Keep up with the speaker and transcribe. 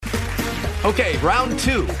Okay, round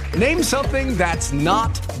two. Name something that's not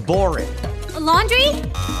boring. A laundry?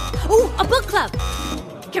 Ooh, a book club.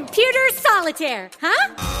 Computer solitaire,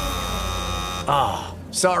 huh? Ah,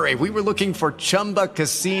 oh, sorry, we were looking for Chumba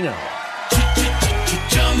Casino.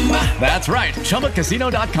 That's right,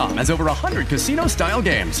 ChumbaCasino.com has over 100 casino-style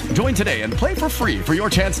games. Join today and play for free for your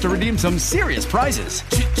chance to redeem some serious prizes.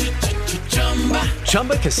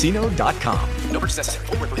 ChumbaCasino.com. No purchase necessary.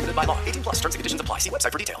 Void where prohibited by law. 18 plus. Terms and conditions apply. See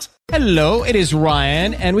website for details. Hello, it is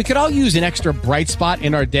Ryan, and we could all use an extra bright spot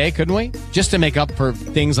in our day, couldn't we? Just to make up for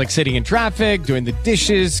things like sitting in traffic, doing the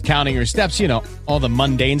dishes, counting your steps, you know, all the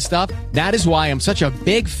mundane stuff. That is why I'm such a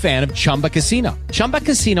big fan of Chumba Casino. Chumba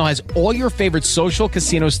Casino has all your favorite social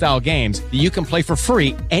casino-style games that you can play for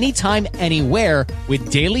free anytime, anywhere with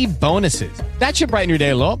daily bonuses. That should brighten your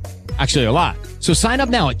day a little. Actually, a lot. So sign up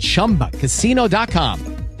now at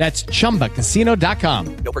ChumbaCasino.com. That's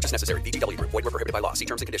ChumbaCasino.com. No purchase necessary. VGW Group. Void where prohibited by law. See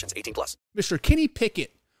terms and conditions. 18 plus. Mr. Kenny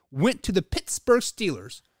Pickett went to the Pittsburgh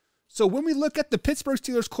Steelers. So when we look at the Pittsburgh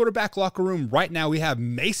Steelers quarterback locker room right now, we have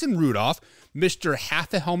Mason Rudolph, Mr.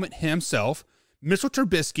 Half a Helmet himself, Mitchell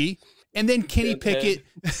Trubisky, and then Kenny Pickett,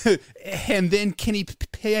 and then Kenny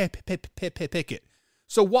Pickett.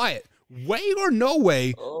 So Wyatt, way or no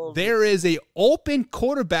way, there is a open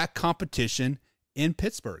quarterback competition in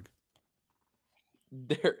Pittsburgh.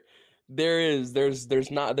 There's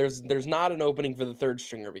not an opening for the third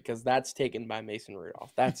stringer because that's taken by Mason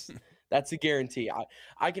Rudolph. That's a guarantee.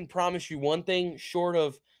 I can promise you one thing, short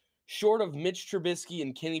of Mitch Trubisky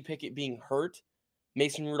and Kenny Pickett being hurt,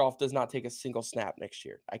 Mason Rudolph does not take a single snap next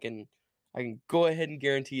year. I can go ahead and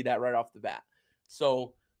guarantee that right off the bat.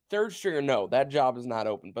 So third stringer, no, that job is not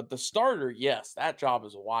open. But the starter, yes, that job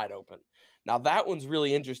is wide open. Now that one's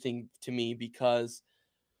really interesting to me because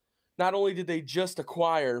not only did they just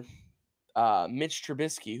acquire Mitch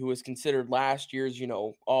Trubisky, who was considered last year's, this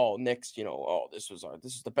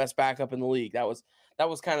is the best backup in the league. That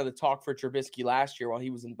was kind of the talk for Trubisky last year while he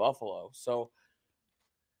was in Buffalo. So,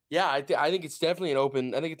 yeah, I think it's definitely an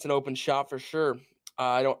open shot for sure.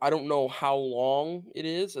 I don't know how long it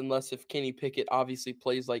is, unless if Kenny Pickett obviously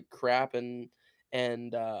plays like crap and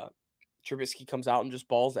Trubisky comes out and just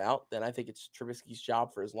balls out, then I think it's Trubisky's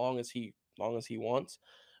job for as long as he wants.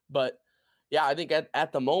 But yeah, I think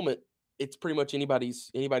at the moment it's pretty much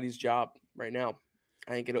anybody's job right now.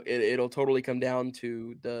 I think it'll totally come down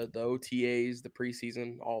to the OTAs, the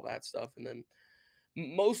preseason, all that stuff, and then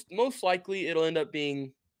most likely it'll end up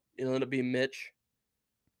being Mitch.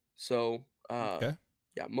 So okay.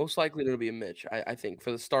 Yeah, most likely it'll be a Mitch. I think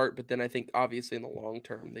for the start, but then I think obviously in the long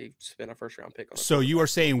term they spent a first round pick on. So you are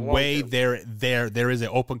saying there is an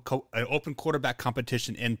open quarterback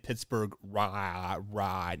competition in Pittsburgh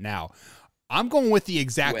right now. I'm going with the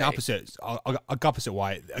exact opposite. Opposite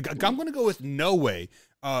Wyatt. I'm going to go with no way.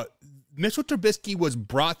 Mitchell Trubisky was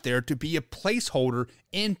brought there to be a placeholder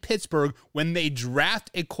in Pittsburgh when they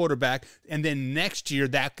draft a quarterback, and then next year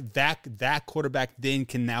that quarterback then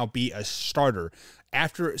can now be a starter.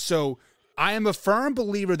 So I am a firm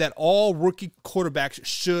believer that all rookie quarterbacks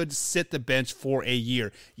should sit the bench for a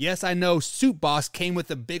year. Yes, I know Soup Boss came with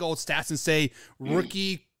the big old stats and say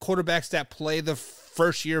rookie quarterbacks that play the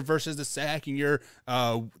first year versus the second year,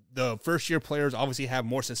 the first year players obviously have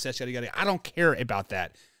more success. Yada. I don't care about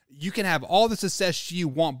that. You can have all the success you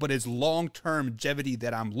want, but it's long-term longevity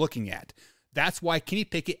that I'm looking at. That's why Kenny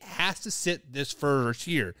Pickett has to sit this first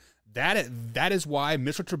year. That is why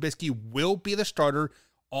Mitchell Trubisky will be the starter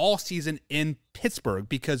all season in Pittsburgh,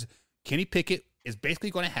 because Kenny Pickett is basically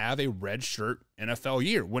going to have a red shirt NFL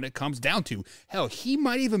year when it comes down to. Hell, he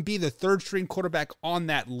might even be the third string quarterback on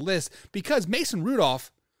that list because Mason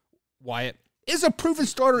Rudolph, Wyatt, is a proven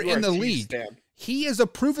starter in the league. He is a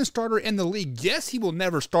proven starter in the league. Yes, he will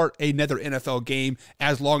never start another NFL game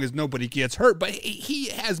as long as nobody gets hurt, but he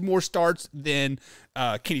has more starts than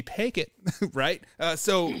Kenny Pickett, right?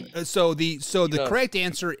 So the correct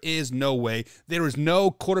answer is no way. There is no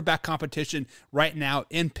quarterback competition right now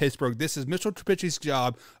in Pittsburgh. This is Mitchell Trubisky's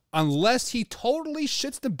job. Unless he totally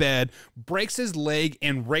shits the bed, breaks his leg,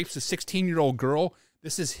 and rapes a 16-year-old girl,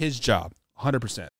 this is his job, 100%.